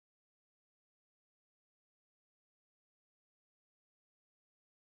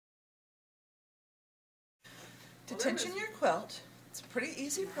To tension your quilt, it's a pretty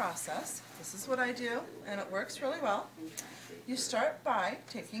easy process. This is what I do, and it works really well. You start by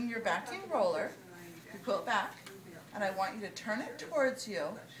taking your backing roller, your quilt back, and I want you to turn it towards you,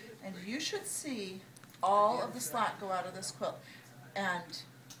 and you should see all of the slack go out of this quilt. And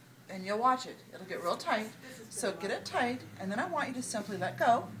you'll watch it. It'll get real tight. So get it tight, and then I want you to simply let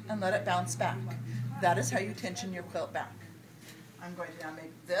go and let it bounce back. That is how you tension your quilt back. I'm going to now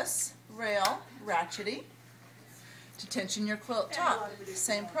make this rail ratchety. To tension your quilt top,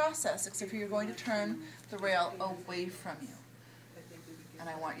 same process, except for you're going to turn the rail away from you. And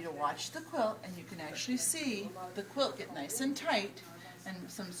I want you to watch the quilt, and you can actually see the quilt get nice and tight and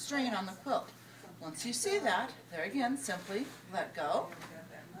some strain on the quilt. Once you see that, there again, simply let go,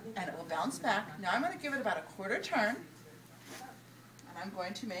 and it will bounce back. Now I'm going to give it about a quarter turn, and I'm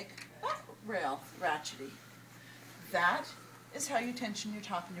going to make that rail ratchety. That is how you tension your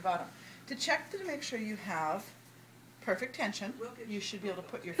top and your bottom. To check to make sure you have perfect tension, you should be able to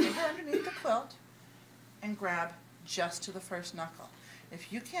put your finger underneath the quilt and grab just to the first knuckle.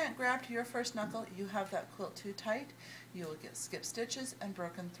 If you can't grab to your first knuckle, you have that quilt too tight, you will get skip stitches and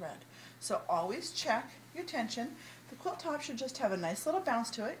broken thread. So always check your tension. The quilt top should just have a nice little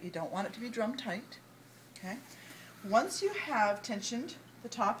bounce to it. You don't want it to be drum tight. Okay? Once you have tensioned the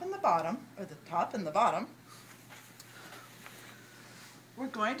top and the bottom, or the top and the bottom, we're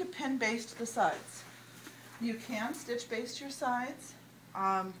going to pin baste the sides. You can stitch baste your sides.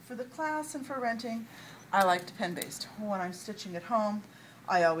 For the class and for renting, I like to pin baste. When I'm stitching at home,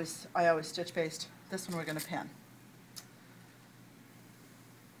 I always stitch baste. This one we're going to pin.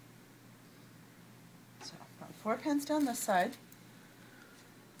 So 4 pins down this side.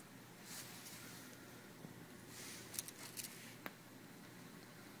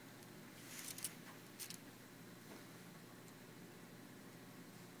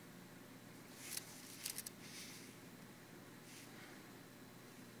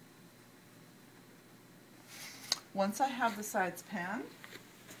 Once I have the sides panned,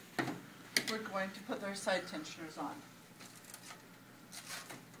 we're going to put our side tensioners on.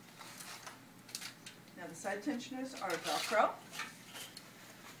 Now the side tensioners are Velcro.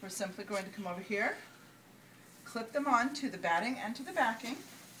 We're simply going to come over here, clip them on to the batting and to the backing,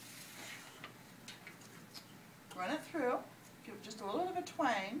 run it through, give it just a little bit of a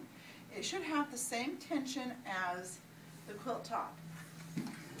twang. It should have the same tension as the quilt top.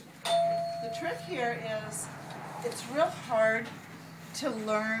 The trick here is it's real hard to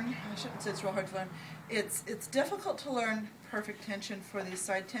learn. I shouldn't say it's real hard to learn. It's difficult to learn perfect tension for these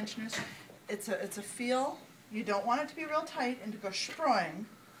side tensioners. It's a feel. You don't want it to be real tight and to go sproing,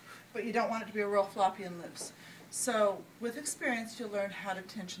 but you don't want it to be real floppy and loose. So with experience, you'll learn how to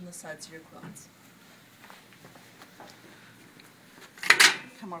tension the sides of your quilts.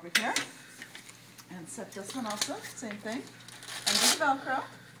 Come over here and set this one also, same thing. Under the Velcro.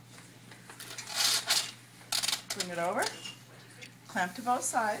 Bring it over, clamp to both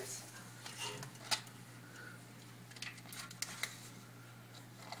sides.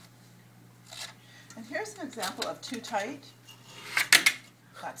 And here's an example of too tight.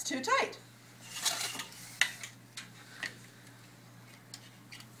 That's too tight.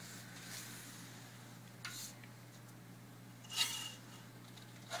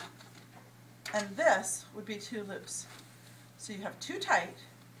 And this would be too loose. So you have too tight,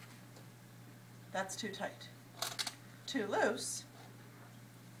 that's too tight. Too loose,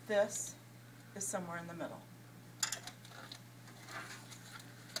 this is somewhere in the middle.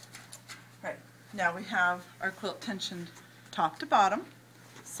 Right, now we have our quilt tensioned top to bottom,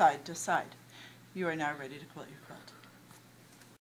 side to side. You are now ready to quilt your quilt.